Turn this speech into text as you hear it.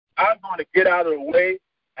I'm going to get out of the way,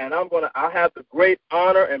 and I have the great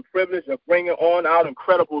honor and privilege of bringing on our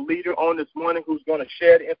incredible leader on this morning who's going to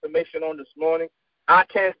share the information on this morning. I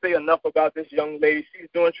can't say enough about this young lady. She's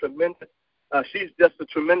doing tremendous. She's just a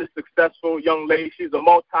tremendous successful young lady. She's a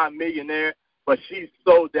multi-millionaire, but she's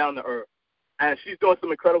so down to earth. And she's doing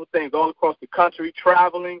some incredible things all across the country,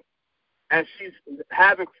 traveling, and she's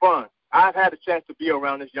having fun. I've had a chance to be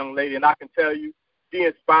around this young lady, and I can tell you she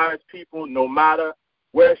inspires people no matter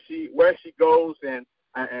where she goes and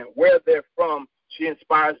where they're from. She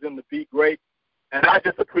inspires them to be great. And I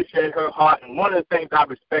just appreciate her heart. And one of the things I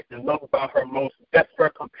respect and love about her most is just her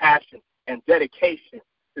compassion and dedication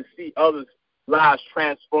to see others' lives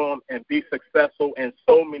transform and be successful in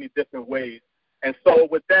so many different ways. And so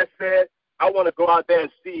with that said, I want to go out there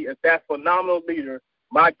and see if that phenomenal leader,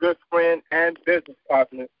 my good friend and business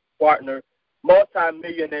partner,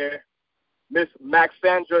 multi-millionaire, Miss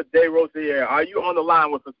Maxandra DeRosier. Are you on the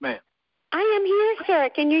line with us, ma'am? I am here, sir.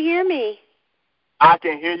 Can you hear me? I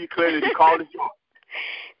can hear you clearly. The call is yours.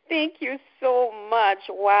 Thank you so much.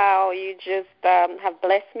 Wow, you just have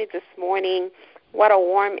blessed me this morning. What a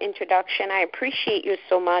warm introduction. I appreciate you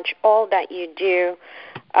so much, all that you do.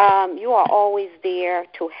 You are always there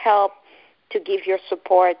to help, to give your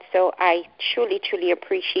support. So I truly, truly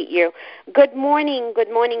appreciate you. Good morning,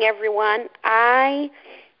 everyone. I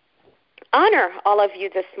honor all of you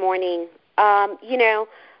this morning.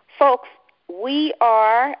 Folks,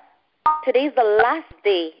 today's the last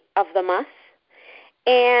day of the month,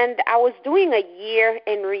 and I was doing a year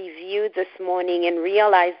in review this morning and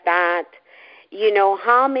realized that,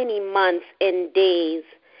 how many months and days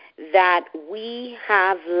that we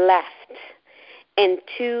have left in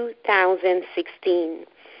 2016.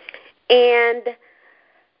 And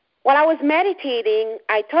while I was meditating,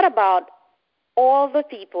 I thought about all the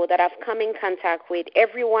people that I've come in contact with,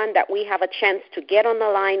 everyone that we have a chance to get on the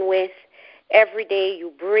line with. Every day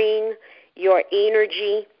you bring your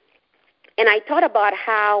energy. And I thought about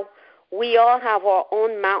how we all have our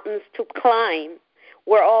own mountains to climb.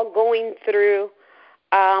 We're all going through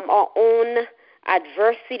our own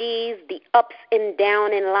adversities, the ups and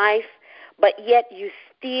downs in life, but yet you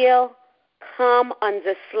still come on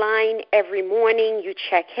this line every morning. You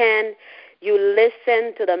check in. You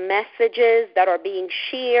listen to the messages that are being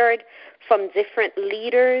shared from different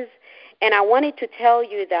leaders. And I wanted to tell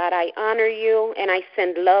you that I honor you and I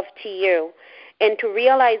send love to you. And to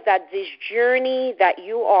realize that this journey that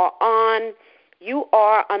you are on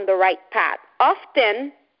the right path.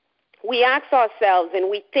 Often we ask ourselves and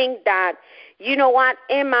we think that,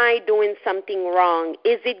 am I doing something wrong?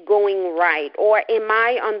 Is it going right? Or am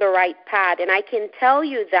I on the right path? And I can tell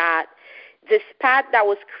you that this path that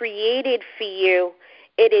was created for you,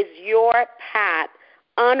 it is your path.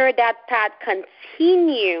 Honor that path.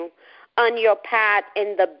 Continue on your path,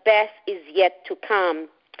 and the best is yet to come.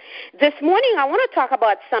 This morning, I want to talk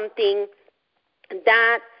about something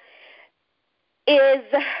that is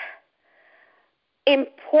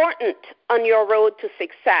important on your road to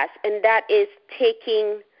success, and that is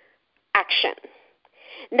taking action.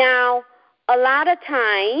 Now, a lot of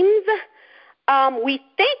times, we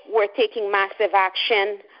think we're taking massive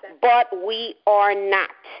action, but we are not.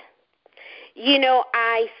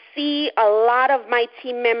 I see a lot of my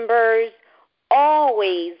team members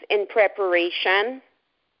always in preparation,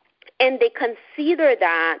 and they consider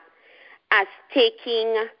that as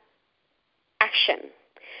taking action.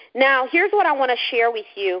 Now, here's what I want to share with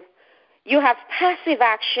you. You have passive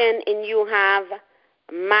action and you have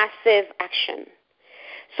massive action.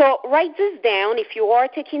 So write this down if you are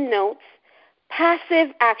taking notes.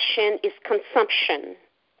 Passive action is consumption.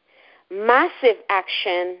 Massive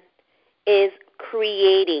action is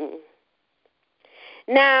creating.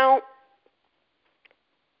 Now,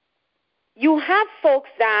 you have folks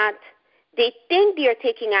that they think they are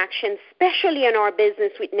taking action, especially in our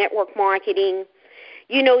business with network marketing.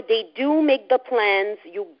 They do make the plans.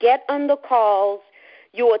 You get on the calls.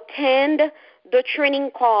 You attend the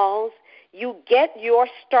training calls. You get your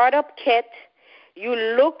startup kit. You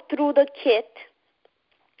look through the kit.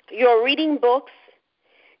 You're reading books.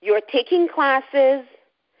 You're taking classes.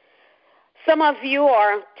 Some of you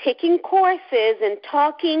are taking courses and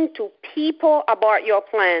talking to people about your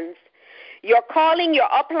plans. You're calling your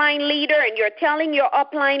upline leader and you're telling your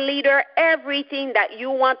upline leader everything that you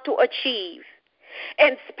want to achieve.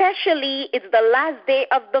 And especially it's the last day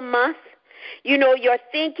of the month. You're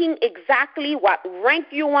thinking exactly what rank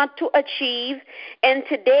you want to achieve. And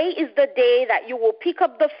today is the day that you will pick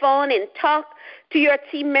up the phone and talk to your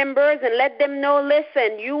team members and let them know,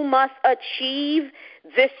 listen, you must achieve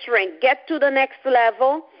this rank. Get to the next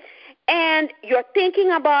level. And you're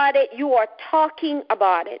thinking about it. You are talking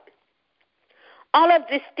about it. All of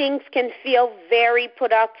these things can feel very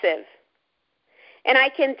productive. And I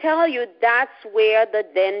can tell you that's where the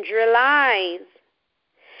danger lies.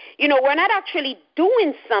 We're not actually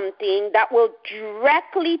doing something that will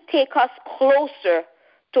directly take us closer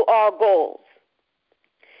to our goals.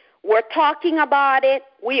 We're talking about it.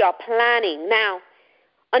 We are planning. Now,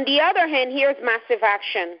 on the other hand, here's massive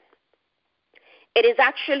action. It is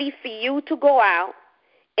actually for you to go out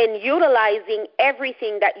and utilizing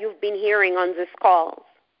everything that you've been hearing on this calls,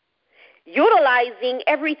 utilizing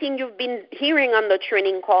everything you've been hearing on the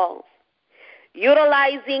training calls,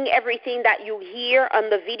 utilizing everything that you hear on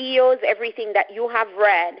the videos, everything that you have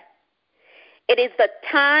read. It is the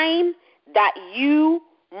time that you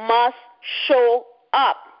must show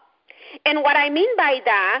up. And what I mean by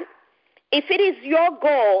that, if it is your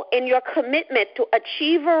goal and your commitment to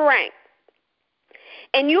achieve a rank,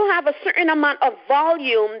 and you have a certain amount of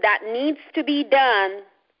volume that needs to be done,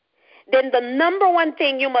 then the number one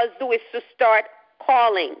thing you must do is to start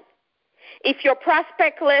calling. If your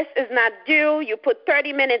prospect list is not due, you put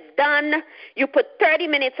 30 minutes done, you put 30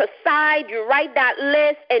 minutes aside, you write that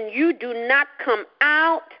list, and you do not come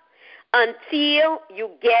out until you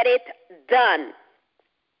get it done.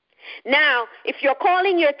 Now, if you're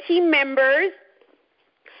calling your team members,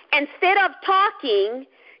 instead of talking,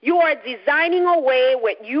 you are designing a way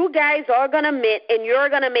where you guys are going to meet and you're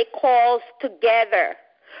going to make calls together.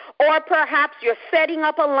 Or perhaps you're setting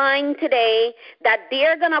up a line today that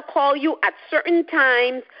they're going to call you at certain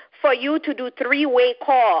times for you to do three-way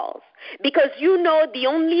calls. Because you know the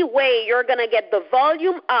only way you're going to get the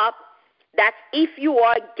volume up, that's if you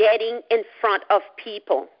are getting in front of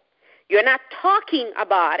people. You're not talking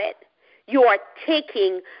about it. You are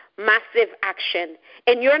taking massive action.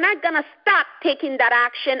 And you're not going to stop taking that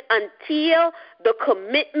action until the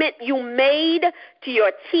commitment you made to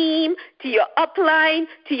your team, to your upline,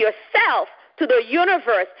 to yourself, to the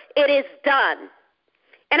universe, it is done.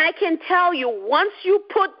 And I can tell you, once you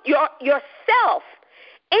put yourself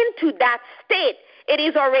into that state, it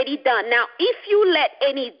is already done. Now, if you let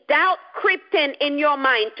any doubt creep in your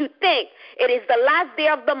mind to think it is the last day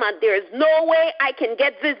of the month, there is no way I can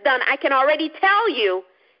get this done, I can already tell you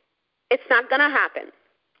it's not going to happen.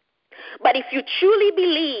 But if you truly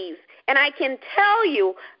believe, and I can tell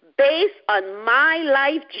you based on my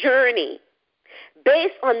life journey,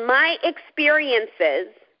 based on my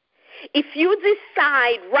experiences, if you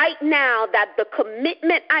decide right now that the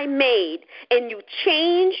commitment I made and you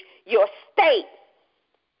change your state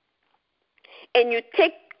and you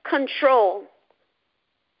take control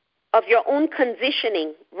of your own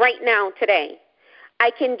conditioning right now today,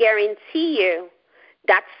 I can guarantee you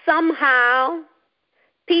that somehow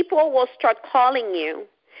people will start calling you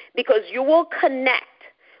because you will connect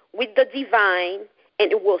with the divine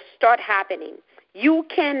and it will start happening. You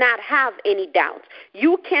cannot have any doubt.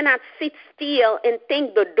 You cannot sit still and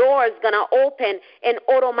think the door is going to open and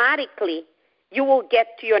automatically you will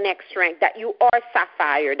get to your next rank, that you are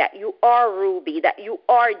sapphire, that you are ruby, that you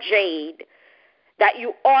are jade, that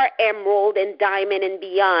you are emerald and diamond and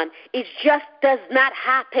beyond. It just does not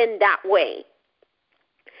happen that way.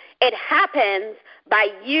 It happens by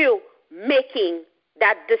you making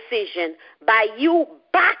that decision, by you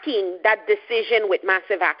backing that decision with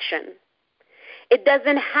massive action. It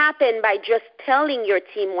doesn't happen by just telling your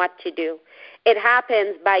team what to do. It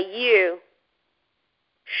happens by you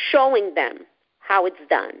showing them how it's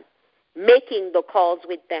done, making the calls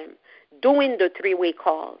with them, doing the three-way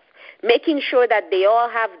calls, making sure that they all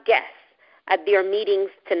have guests at their meetings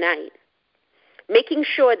tonight, making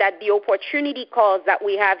sure that the opportunity calls that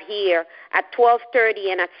we have here at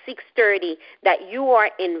 12:30 and at 6:30, that you are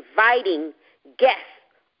inviting guests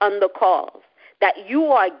on the calls, that you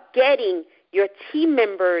are getting your team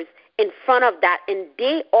members in front of that, and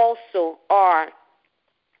they also are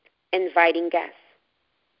inviting guests.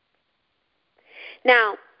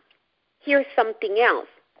 Now, here's something else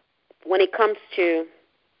when it comes to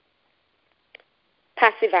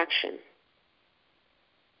passive action.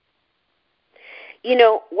 You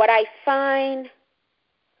know, what I find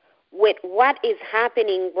with what is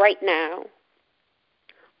happening right now,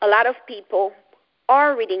 a lot of people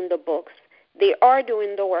are reading the books, they are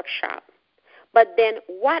doing the workshop, but then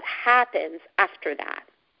what happens after that?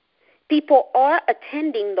 People are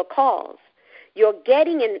attending the calls. You're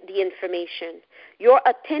getting in the information. You're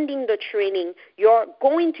attending the training. You're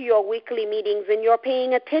going to your weekly meetings, and you're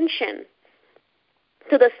paying attention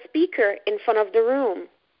to the speaker in front of the room.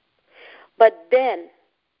 But then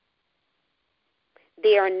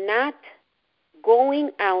they are not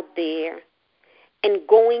going out there and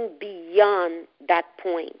going beyond that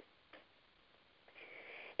point.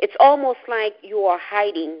 It's almost like you are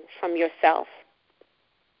hiding from yourself.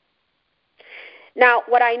 Now,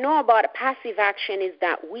 what I know about passive action is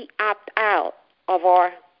that we opt out of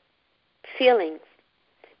our feelings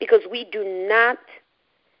because we do not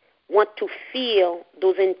want to feel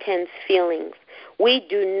those intense feelings. We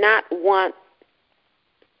do not want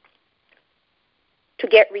to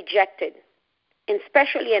get rejected,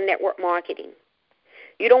 especially in network marketing.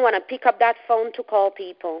 You don't want to pick up that phone to call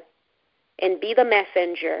people and be the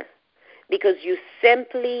messenger because you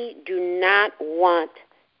simply do not want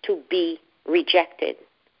to be rejected.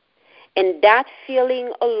 And that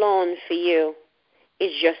feeling alone for you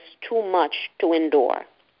is just too much to endure.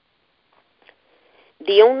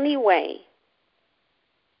 The only way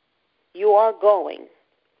you are going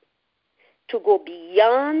to go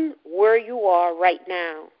beyond where you are right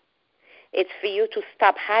now is for you to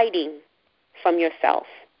stop hiding from yourself.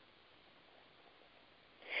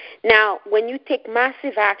 Now, when you take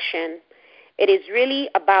massive action, it is really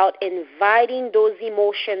about inviting those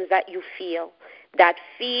emotions that you feel, that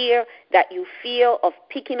fear that you feel of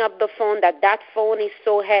picking up the phone, that phone is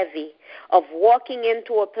so heavy, of walking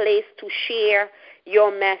into a place to share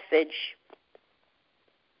your message.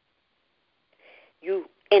 You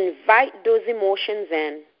invite those emotions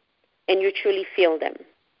in, and you truly feel them.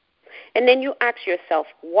 And then you ask yourself,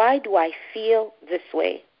 why do I feel this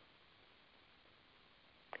way?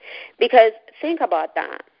 Because think about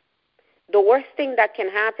that. The worst thing that can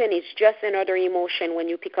happen is just another emotion when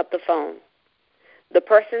you pick up the phone. The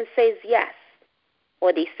person says yes,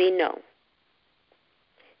 or they say no.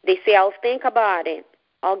 They say, I'll think about it.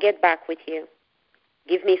 I'll get back with you.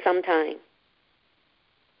 Give me some time.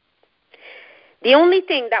 The only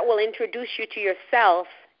thing that will introduce you to yourself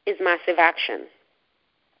is massive action.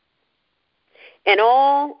 And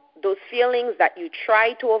all those feelings that you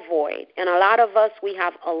try to avoid, and a lot of us, we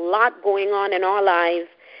have a lot going on in our lives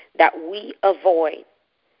that we avoid.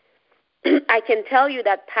 I can tell you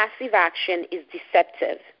that passive action is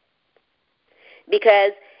deceptive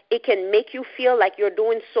because it can make you feel like you're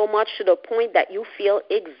doing so much to the point that you feel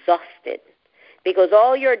exhausted. Because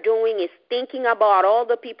all you're doing is thinking about all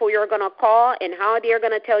the people you're going to call and how they're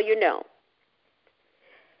going to tell you no.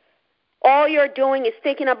 All you're doing is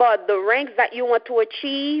thinking about the ranks that you want to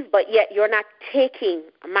achieve, but yet you're not taking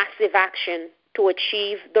massive action to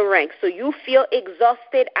achieve the ranks. So you feel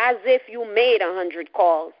exhausted as if you made 100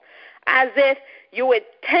 calls, as if you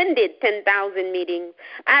attended 10,000 meetings,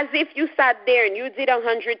 as if you sat there and you did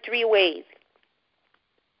 103 ways.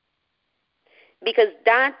 Because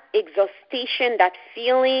that exhaustion, that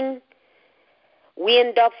feeling, we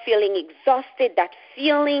end up feeling exhausted, that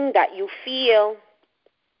feeling that you feel,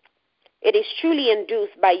 it is truly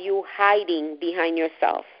induced by you hiding behind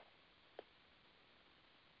yourself.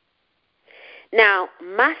 Now,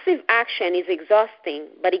 massive action is exhausting,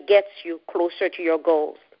 but it gets you closer to your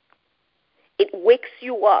goals. It wakes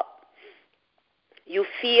you up. You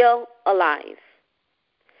feel alive.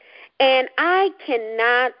 And I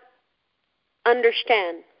cannot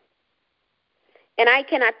understand, and I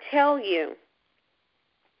cannot tell you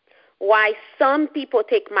why some people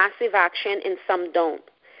take massive action and some don't.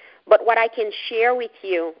 But what I can share with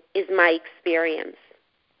you is my experience.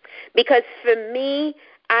 Because for me,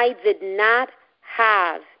 I did not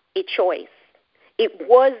have a choice. It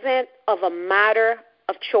wasn't of a matter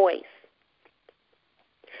of choice.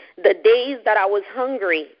 The days that I was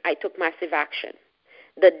hungry, I took massive action.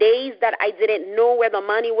 The days that I didn't know where the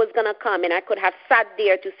money was going to come, and I could have sat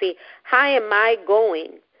there to say, how am I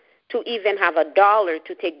going to even have $1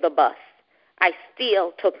 to take the bus? I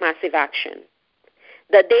still took massive action.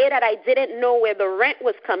 The day that I didn't know where the rent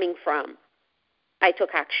was coming from, I took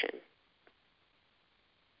action.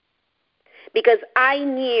 Because I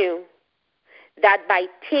knew that by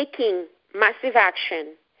taking massive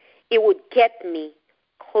action, it would get me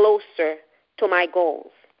closer to my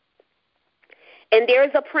goals. And there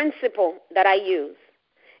is a principle that I use,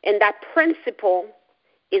 and that principle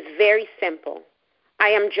is very simple. I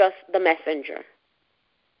am just the messenger.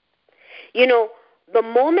 You know, the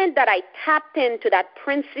moment that I tapped into that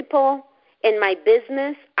principle in my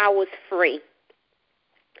business, I was free.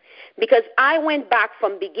 Because I went back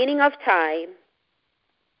from beginning of time,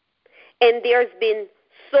 and there's been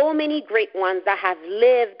so many great ones that have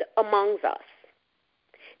lived amongst us.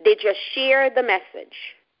 They just share the message.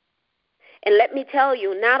 And let me tell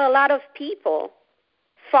you, not a lot of people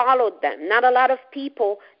followed them. Not a lot of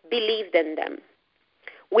people believed in them.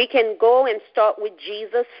 We can go and start with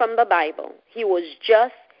Jesus from the Bible. He was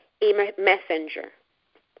just a messenger.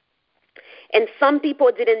 And some people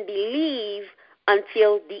didn't believe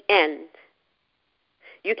until the end.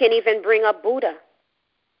 You can even bring up Buddha.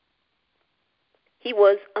 He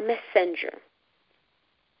was a messenger.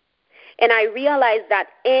 And I realized that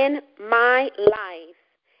in my life,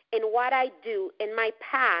 in what I do, in my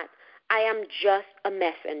path, I am just a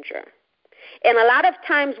messenger. And a lot of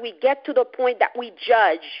times we get to the point that we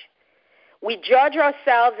judge. We judge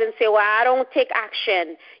ourselves and say, well, I don't take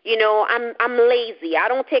action. I'm lazy. I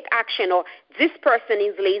don't take action. Or this person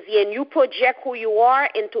is lazy. And you project who you are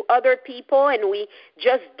into other people, and we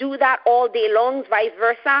just do that all day long, vice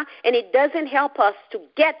versa. And it doesn't help us to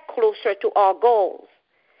get closer to our goals.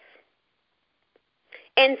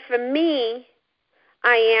 And for me,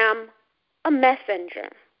 I am a messenger.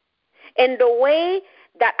 And the way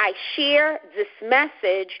that I share this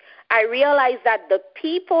message, I realize that the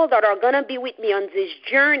people that are going to be with me on this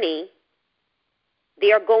journey,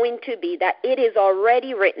 they are going to be, that it is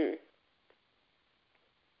already written,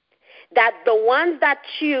 that the ones that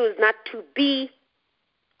choose not to be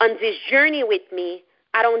on this journey with me,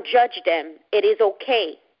 I don't judge them. It is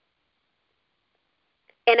okay.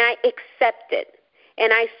 And I accept it,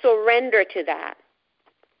 and I surrender to that.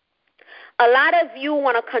 A lot of you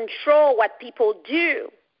want to control what people do.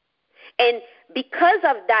 And because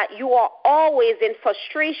of that, you are always in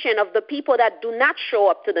frustration of the people that do not show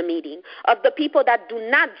up to the meeting, of the people that do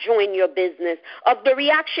not join your business, of the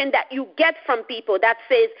reaction that you get from people that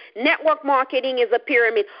says network marketing is a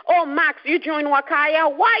pyramid. Oh, Max, you join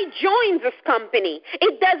Wakaya. Why join this company?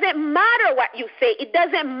 It doesn't matter what you say. It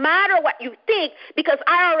doesn't matter what you think, because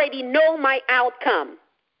I already know my outcome.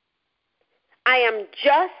 I am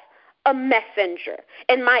just a messenger,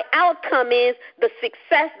 and my outcome is the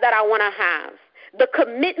success that I want to have, the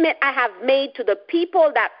commitment I have made to the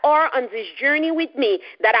people that are on this journey with me,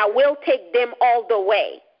 that I will take them all the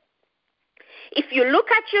way. If you look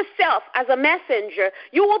at yourself as a messenger,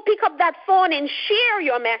 you will pick up that phone and share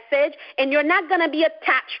your message, and you're not going to be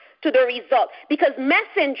attached to the result, because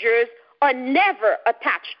messengers are never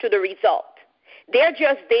attached to the result. They're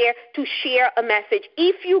just there to share a message.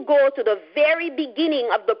 If you go to the very beginning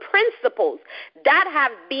of the principles that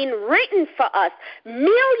have been written for us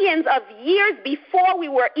millions of years before we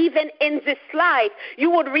were even in this life, you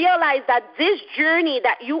would realize that this journey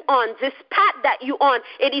that you're on, this path that you're on,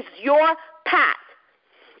 it is your path.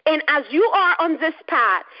 And as you are on this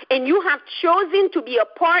path and you have chosen to be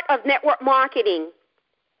a part of network marketing,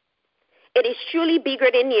 it is truly bigger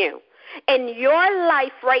than you. In your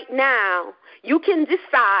life right now, you can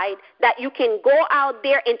decide that you can go out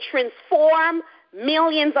there and transform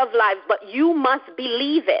millions of lives, but you must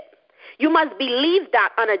believe it. You must believe that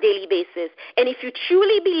on a daily basis. And if you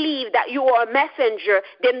truly believe that you are a messenger,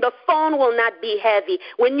 then the phone will not be heavy.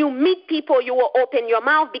 When you meet people, you will open your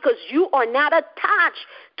mouth, because you are not attached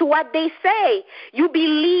to what they say. You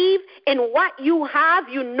believe in what you have.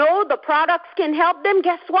 You know the products can help them.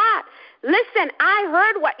 Guess what? Listen, I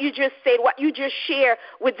heard what you just said, what you just shared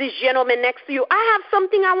with this gentleman next to you. I have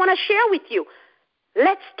something I want to share with you.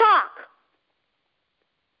 Let's talk.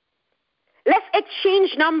 Let's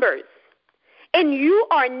exchange numbers. And you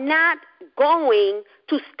are not going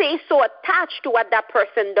to stay so attached to what that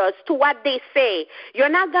person does, to what they say. You're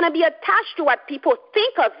not going to be attached to what people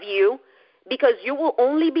think of you, because you will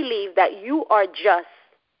only believe that you are just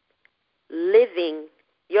living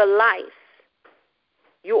your life.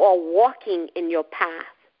 You are walking in your path.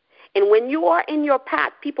 And when you are in your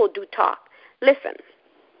path, people do talk. Listen,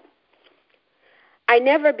 I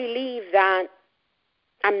never believe that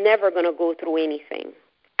I'm never going to go through anything.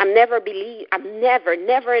 Never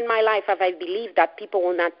in my life have I believed that people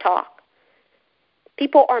will not talk.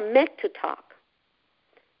 People are meant to talk.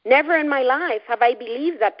 Never in my life have I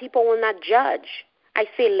believed that people will not judge. I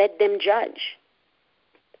say, let them judge.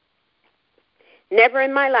 Never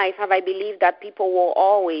in my life have I believed that people will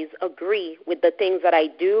always agree with the things that I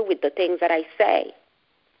do, with the things that I say.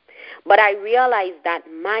 But I realize that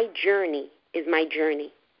my journey is my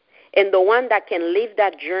journey. And the one that can live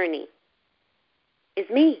that journey is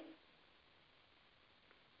me.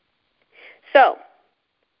 So,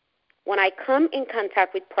 when I come in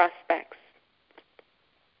contact with prospects,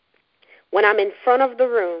 when I'm in front of the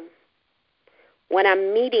room, when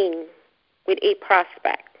I'm meeting with a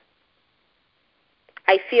prospect,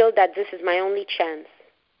 I feel that this is my only chance.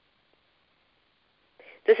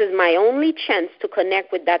 This is my only chance to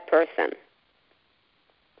connect with that person,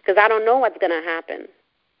 because I don't know what's going to happen.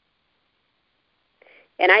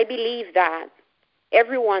 And I believe that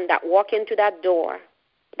everyone that walk into that door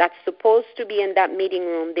that's supposed to be in that meeting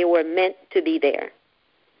room, they were meant to be there.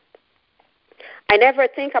 I never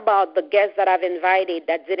think about the guests that I've invited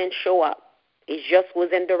that didn't show up. It just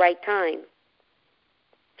wasn't the right time.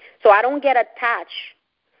 So I don't get attached,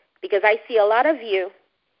 because I see a lot of you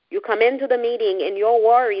come into the meeting and your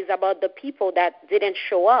worries about the people that didn't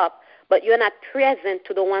show up, but you're not present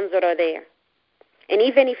to the ones that are there. And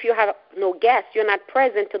even if you have no guests, you're not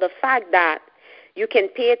present to the fact that you can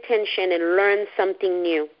pay attention and learn something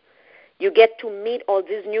new. You get to meet all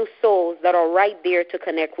these new souls that are right there to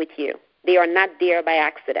connect with you. They are not there by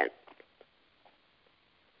accident.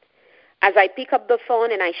 As I pick up the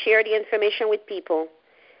phone and I share the information with people,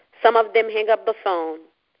 some of them hang up the phone,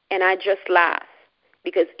 and I just laugh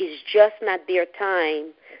because it's just not their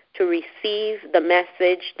time to receive the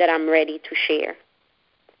message that I'm ready to share.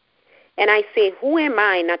 And I say, who am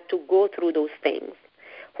I not to go through those things?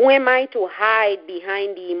 Who am I to hide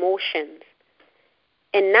behind the emotions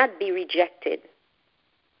and not be rejected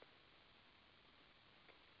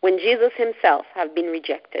when Jesus himself have been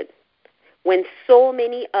rejected? When so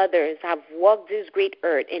many others have walked this great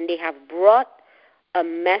earth and they have brought a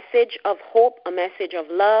message of hope, a message of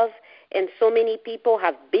love, and so many people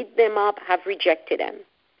have beat them up, have rejected them.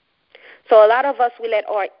 So a lot of us, we let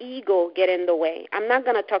our ego get in the way. I'm not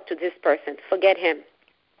going to talk to this person. Forget him.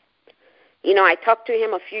 You know, I talked to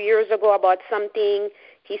him a few years ago about something.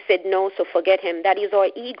 He said no, so forget him. That is our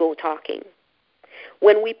ego talking.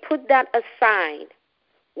 When we put that aside,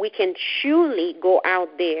 we can truly go out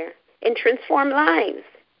there and transform lives.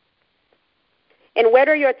 And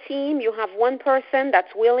whether your team, you have one person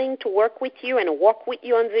that's willing to work with you and walk with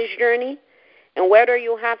you on this journey, and whether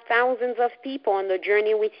you have thousands of people on the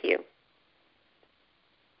journey with you,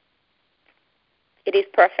 it is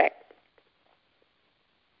perfect.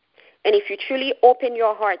 And if you truly open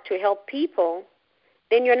your heart to help people,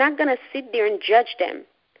 then you're not going to sit there and judge them.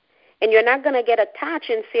 And you're not going to get attached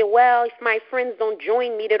and say, well, if my friends don't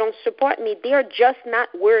join me, they don't support me, they're just not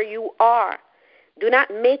where you are. Do not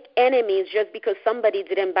make enemies just because somebody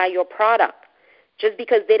didn't buy your product, just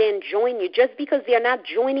because they didn't join you. Just because they're not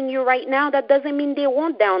joining you right now, that doesn't mean they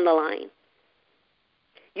won't down the line.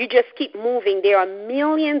 You just keep moving. There are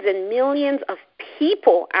millions and millions of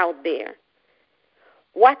people out there.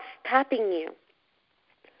 What's stopping you?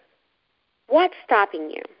 What's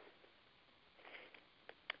stopping you?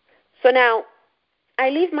 So now, I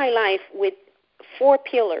live my life with 4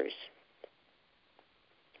 pillars.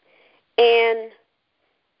 And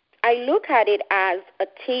I look at it as a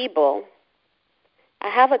table. I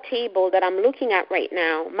have a table that I'm looking at right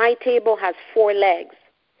now. My table has 4 legs.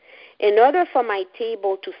 In order for my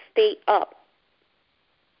table to stay up,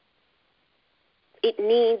 it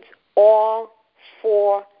needs all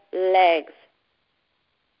 4 legs.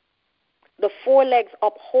 The 4 legs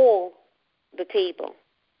uphold the table.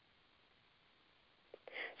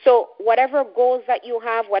 So whatever goals that you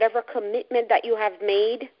have, whatever commitment that you have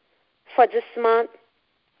made for this month,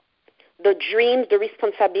 the dreams, the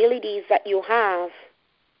responsibilities that you have,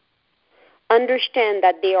 understand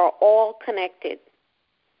that they are all connected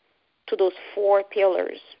to those 4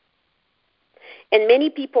 pillars. And many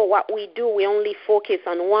people, what we do, we only focus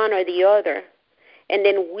on one or the other, and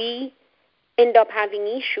then we end up having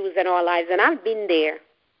issues in our lives. And I've been there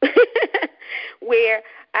where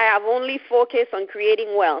I have only focused on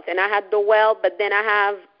creating wealth, and I had the wealth, but then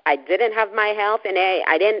I didn't have my health, and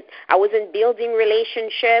I wasn't building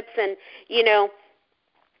relationships, and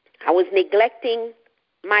I was neglecting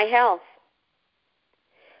my health.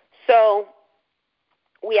 So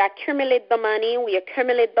we accumulate the money, we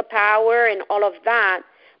accumulate the power and all of that,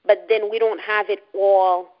 but then we don't have it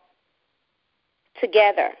all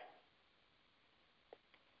together.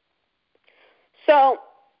 So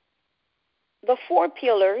the 4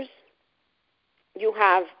 pillars, you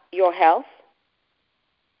have your health,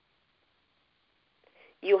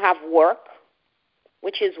 you have work,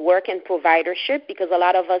 which is work and providership, because a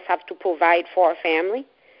lot of us have to provide for our family.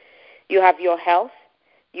 You have your health,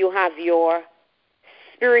 you have your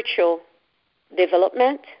spiritual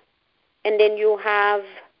development, and then you have,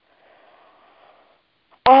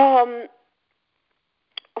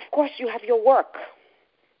 of course, you have your work.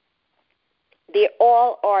 They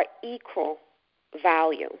all are equal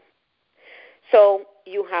value. So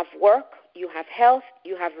you have work, you have health,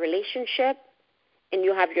 you have relationship, and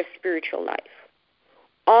you have your spiritual life.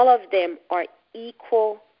 All of them are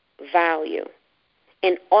equal value,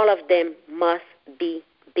 and all of them must be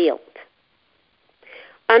built.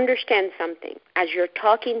 Understand something. As you're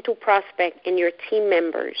talking to prospect and your team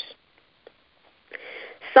members,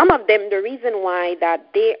 some of them, the reason why that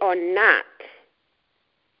they are not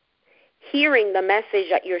hearing the message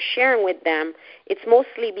that you're sharing with them, it's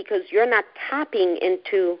mostly because you're not tapping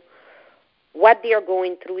into what they're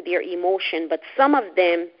going through, their emotion. But some of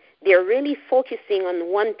them, they're really focusing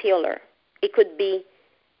on one pillar. It could be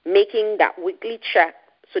making that weekly check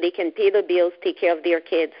so they can pay the bills, take care of their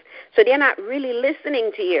kids. So they're not really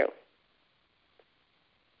listening to you.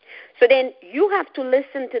 So then you have to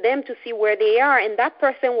listen to them to see where they are, and that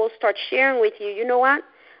person will start sharing with you, you know what?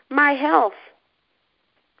 My health,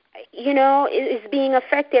 is being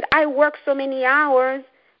affected. I work so many hours.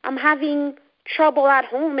 I'm having trouble at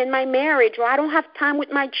home in my marriage, or I don't have time with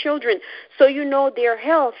my children. So their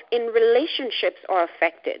health in relationships are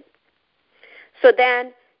affected. So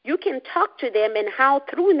then you can talk to them and how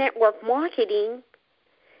through network marketing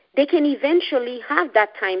they can eventually have that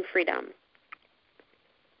time freedom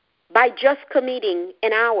by just committing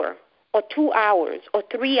an hour or 2 hours or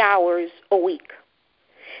 3 hours a week.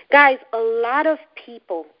 Guys, a lot of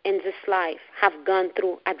people in this life have gone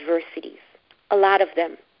through adversities, a lot of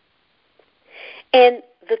them. And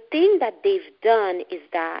the thing that they've done is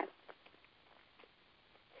that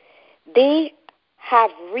they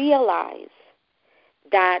have realized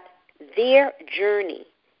that their journey,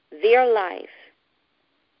 their life,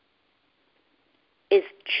 is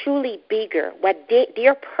truly bigger.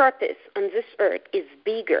 Their purpose on this earth is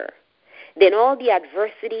bigger than all the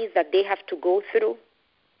adversities that they have to go through,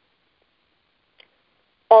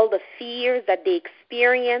 all the fears that they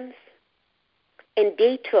experience, and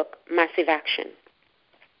they took massive action.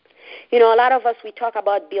 A lot of us, we talk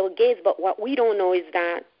about Bill Gates, but what we don't know is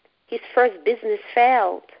that his first business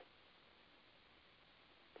failed.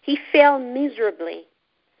 He failed miserably.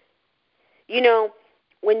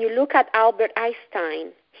 When you look at Albert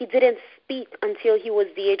Einstein, he didn't speak until he was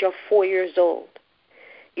the age of 4 years old.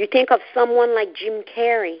 You think of someone like Jim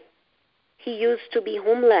Carrey. He used to be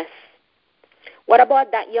homeless. What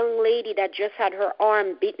about that young lady that just had her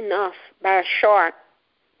arm beaten off by a shark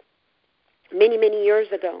many, many years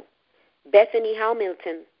ago? Bethany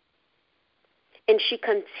Hamilton. And she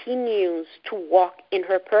continues to walk in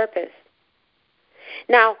her purpose.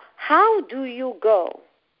 Now, how do you go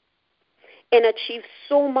and achieve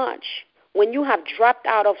so much when you have dropped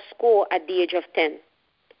out of school at the age of 10?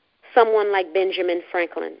 Someone like Benjamin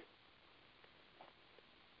Franklin.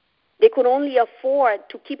 They could only afford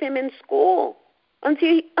to keep him in school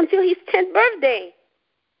until his 10th birthday.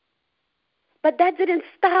 But that didn't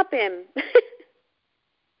stop him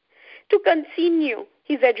to continue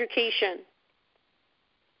his education.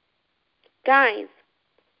 Guys,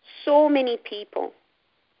 so many people.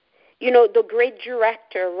 The great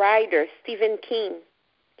director, writer, Stephen King,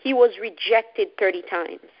 he was rejected 30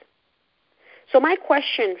 times. So my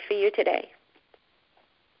question for you today,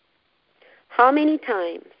 how many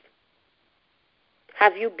times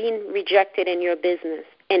have you been rejected in your business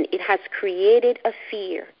and it has created a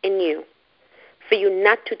fear in you for you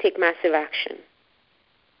not to take massive action?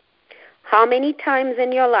 How many times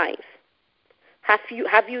in your life have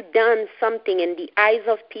you done something in the eyes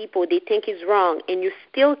of people they think is wrong and you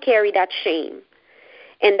still carry that shame?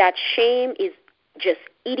 And that shame is just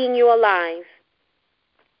eating you alive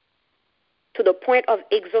to the point of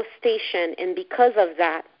exhaustion, and because of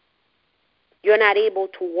that, you're not able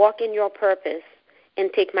to walk in your purpose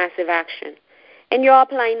and take massive action. And your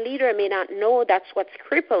upline leader may not know that's what's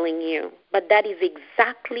crippling you, but that is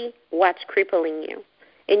exactly what's crippling you.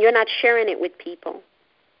 And you're not sharing it with people.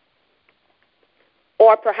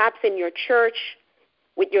 Or perhaps in your church,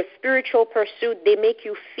 with your spiritual pursuit, they make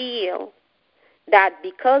you feel that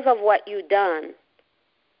because of what you've done,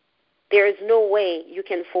 there is no way you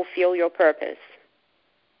can fulfill your purpose.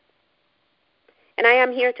 And I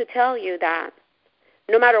am here to tell you that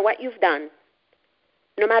no matter what you've done,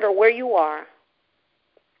 no matter where you are,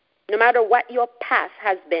 no matter what your past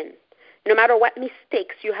has been, no matter what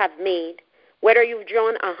mistakes you have made, whether you've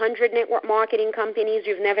joined 100 network marketing companies,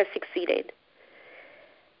 you've never succeeded.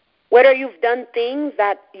 Whether you've done things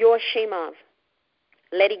that you're ashamed of,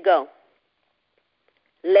 let it go.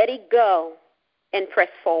 Let it go and press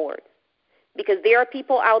forward. Because there are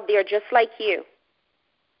people out there just like you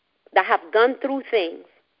that have gone through things,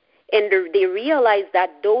 and they realize that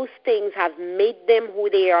those things have made them who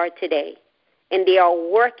they are today. And they are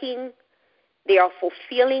working, they are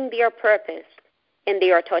fulfilling their purpose, and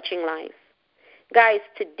they are touching lives. Guys,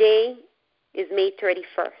 today is May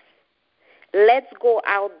 31st. Let's go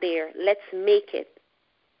out there. Let's make it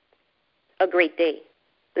a great day.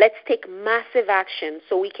 Let's take massive action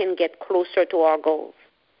so we can get closer to our goals.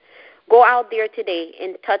 Go out there today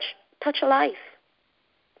and touch a life.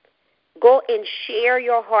 Go and share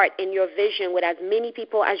your heart and your vision with as many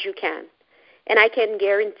people as you can. And I can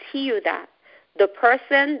guarantee you that the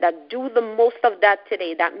person that do the most of that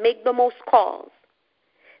today, that make the most calls,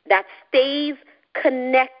 that stays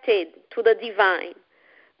connected to the divine,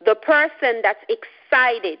 the person that's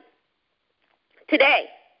excited today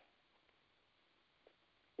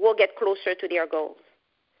will get closer to their goals.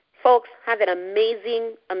 Folks, have an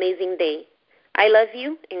amazing, amazing day. I love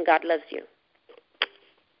you, and God loves you.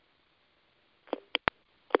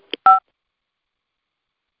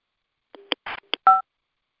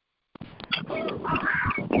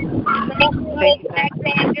 Thank you,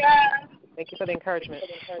 Alexandra. Thank you for the encouragement.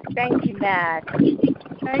 Thank you, Matt.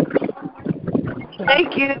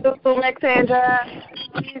 Thank you, Alexandra.